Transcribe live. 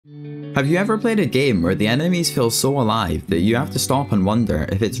Have you ever played a game where the enemies feel so alive that you have to stop and wonder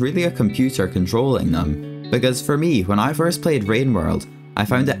if it's really a computer controlling them? Because for me, when I first played Rainworld, I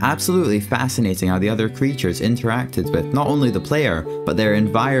found it absolutely fascinating how the other creatures interacted with not only the player, but their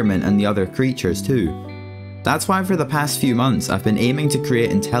environment and the other creatures too. That's why for the past few months I've been aiming to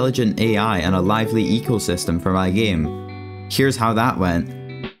create intelligent AI and a lively ecosystem for my game. Here's how that went.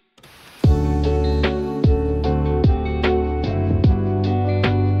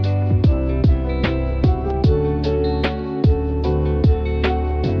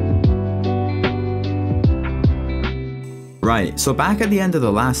 Right, so back at the end of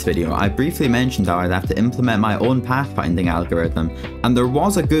the last video, I briefly mentioned how I'd have to implement my own pathfinding algorithm, and there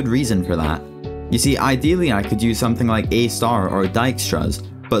was a good reason for that. You see, ideally I could use something like A* or Dijkstra's,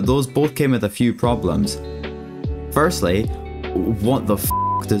 but those both came with a few problems. Firstly, what the f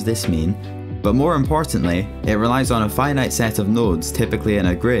does this mean? But more importantly, it relies on a finite set of nodes, typically in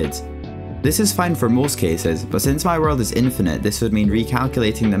a grid. This is fine for most cases, but since my world is infinite, this would mean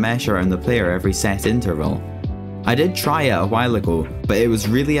recalculating the mesh around the player every set interval. I did try it a while ago, but it was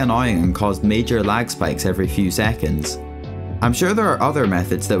really annoying and caused major lag spikes every few seconds. I'm sure there are other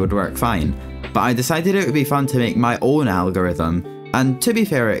methods that would work fine, but I decided it would be fun to make my own algorithm, and to be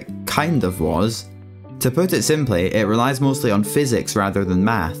fair, it kind of was. To put it simply, it relies mostly on physics rather than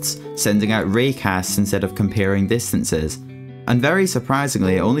maths, sending out raycasts instead of comparing distances. And very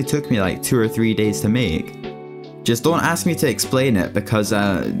surprisingly, it only took me like 2 or 3 days to make. Just don't ask me to explain it because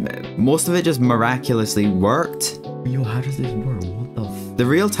most of it just miraculously worked. Yo, how does this work? What the f— The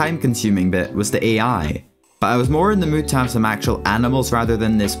real time consuming bit was the AI, but I was more in the mood to have some actual animals rather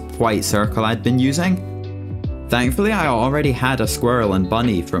than this white circle I'd been using. Thankfully I already had a squirrel and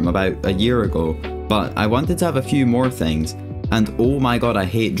bunny from about a year ago, but I wanted to have a few more things, and oh my god, I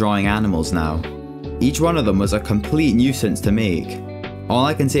hate drawing animals now. Each one of them was a complete nuisance to make. All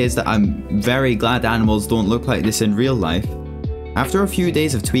I can say is that I'm very glad animals don't look like this in real life. After a few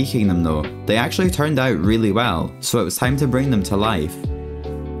days of tweaking them though, they actually turned out really well, so it was time to bring them to life.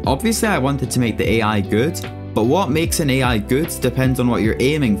 Obviously I wanted to make the AI good, but what makes an AI good depends on what you're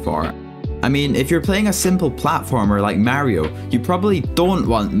aiming for. I mean, if you're playing a simple platformer like Mario, you probably don't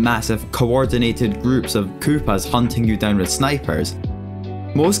want massive coordinated groups of Koopas hunting you down with snipers.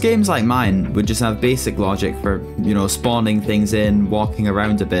 Most games like mine would just have basic logic for, you know, spawning things in, walking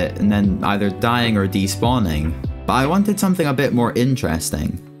around a bit, and then either dying or despawning. But I wanted something a bit more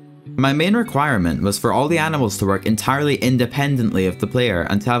interesting. My main requirement was for all the animals to work entirely independently of the player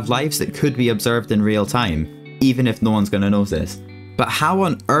and to have lives that could be observed in real time, even if no one's gonna notice. But how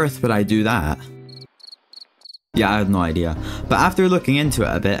on earth would I do that? Yeah, I had no idea. But after looking into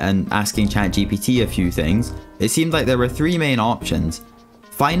it a bit and asking ChatGPT a few things, it seemed like there were 3 main options: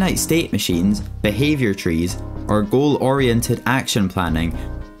 finite state machines, behavior trees, or goal-oriented action planning.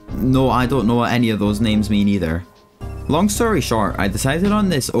 No, I don't know what any of those names mean either. Long story short, I decided on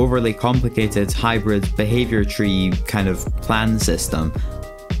this overly complicated hybrid behavior tree kind of plan system.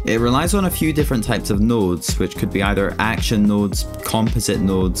 It relies on a few different types of nodes, which could be either action nodes, composite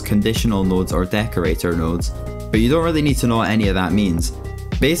nodes, conditional nodes, or decorator nodes, but you don't really need to know what any of that means.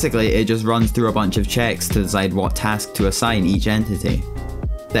 Basically, it just runs through a bunch of checks to decide what task to assign each entity.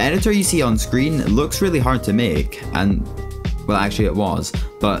 The editor you see on screen looks really hard to make, and well, actually it was,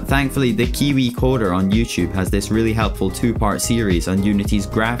 but thankfully the Kiwi Coder on YouTube has this really helpful 2-part series on Unity's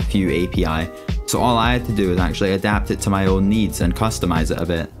GraphView API, so all I had to do was actually adapt it to my own needs and customize it a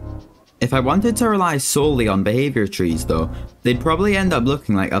bit. If I wanted to rely solely on behavior trees though, they'd probably end up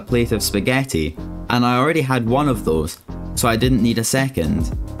looking like a plate of spaghetti, and I already had one of those, so I didn't need a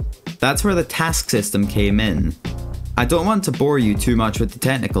second. That's where the task system came in. I don't want to bore you too much with the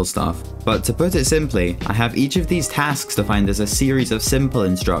technical stuff, but to put it simply, I have each of these tasks defined as a series of simple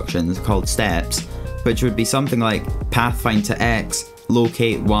instructions called steps, which would be something like pathfind to X,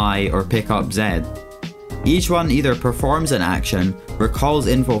 locate Y, or pick up Z. Each one either performs an action, recalls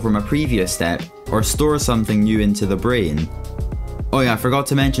info from a previous step, or stores something new into the brain. Oh yeah, I forgot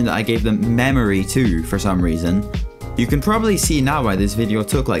to mention that I gave them memory too, for some reason. You can probably see now why this video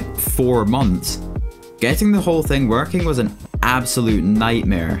took like 4 months. Getting the whole thing working was an absolute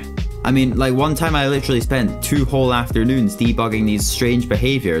nightmare. I mean, like one time I literally spent 2 whole afternoons debugging these strange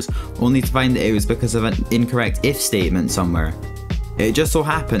behaviors, only to find that it was because of an incorrect if statement somewhere. It just so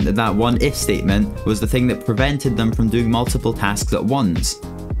happened that that one if statement was the thing that prevented them from doing multiple tasks at once.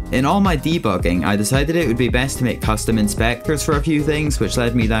 In all my debugging, I decided it would be best to make custom inspectors for a few things, which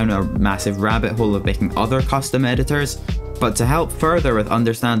led me down a massive rabbit hole of making other custom editors. But to help further with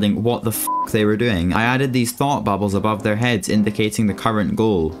understanding what the f they were doing, I added these thought bubbles above their heads indicating the current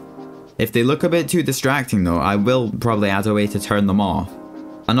goal. If they look a bit too distracting though, I will probably add a way to turn them off.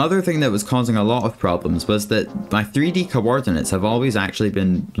 Another thing that was causing a lot of problems was that my 3D coordinates have always actually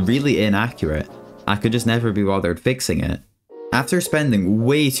been really inaccurate. I could just never be bothered fixing it. After spending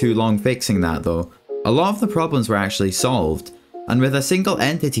way too long fixing that though, a lot of the problems were actually solved, and with a single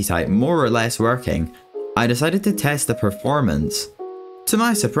entity type more or less working, I decided to test the performance. To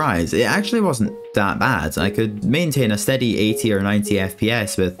my surprise, it actually wasn't that bad. I could maintain a steady 80 or 90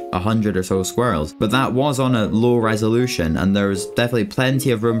 FPS with 100 or so squirrels, but that was on a low resolution and there was definitely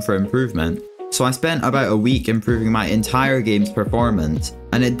plenty of room for improvement. So I spent about a week improving my entire game's performance,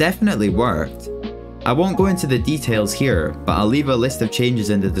 and it definitely worked. I won't go into the details here, but I'll leave a list of changes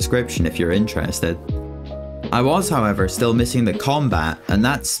in the description if you're interested. I was, however, still missing the combat, and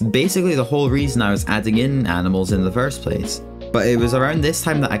that's basically the whole reason I was adding in animals in the first place. But it was around this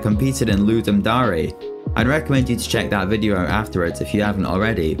time that I competed in Ludum Dare. I'd recommend you to check that video out afterwards if you haven't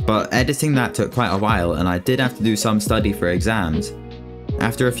already, but editing that took quite a while and I did have to do some study for exams.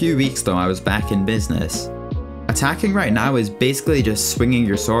 After a few weeks though, I was back in business. Attacking right now is basically just swinging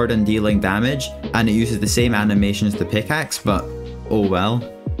your sword and dealing damage, and it uses the same animation as the pickaxe, but oh well.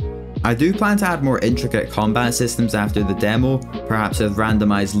 I do plan to add more intricate combat systems after the demo, perhaps with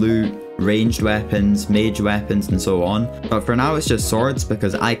randomized loot, ranged weapons, mage weapons and so on, but for now it's just swords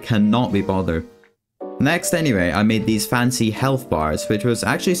because I cannot be bothered. Next anyway, I made these fancy health bars, which was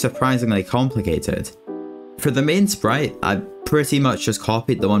actually surprisingly complicated. For the main sprite, I pretty much just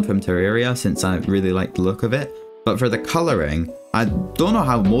copied the one from Terraria since I really liked the look of it, but for the colouring, I don't know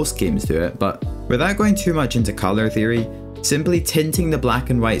how most games do it, but without going too much into colour theory, simply tinting the black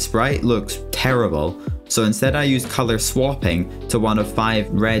and white sprite looks terrible, so instead I used colour swapping to one of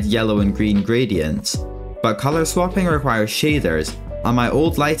 5 red, yellow and green gradients. But colour swapping requires shaders, and my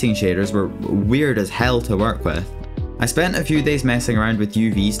old lighting shaders were weird as hell to work with. I spent a few days messing around with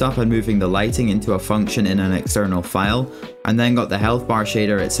UV stuff and moving the lighting into a function in an external file, and then got the health bar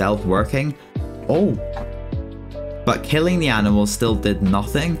shader itself working. Oh! But killing the animals still did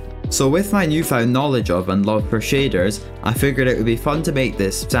nothing. So with my newfound knowledge of and love for shaders, I figured it would be fun to make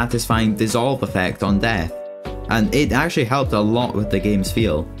this satisfying dissolve effect on death, and it actually helped a lot with the game's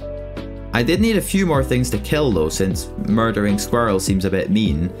feel. I did need a few more things to kill though, since murdering squirrels seems a bit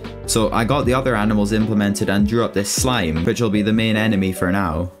mean, so I got the other animals implemented and drew up this slime, which will be the main enemy for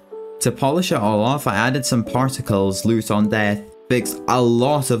now. To polish it all off, I added some particles, loot on death, fixed a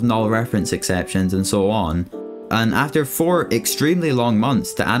lot of null reference exceptions and so on, and after 4 extremely long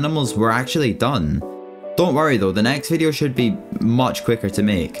months, the animals were actually done. Don't worry though, the next video should be much quicker to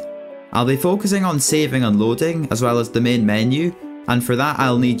make. I'll be focusing on saving and loading, as well as the main menu, and for that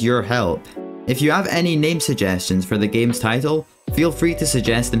I'll need your help. If you have any name suggestions for the game's title, feel free to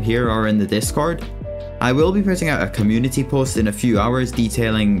suggest them here or in the Discord. I will be putting out a community post in a few hours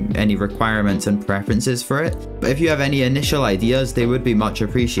detailing any requirements and preferences for it, but if you have any initial ideas, they would be much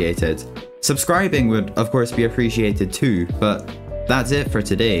appreciated. Subscribing would of course be appreciated too, but that's it for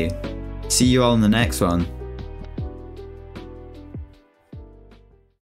today. See you all in the next one.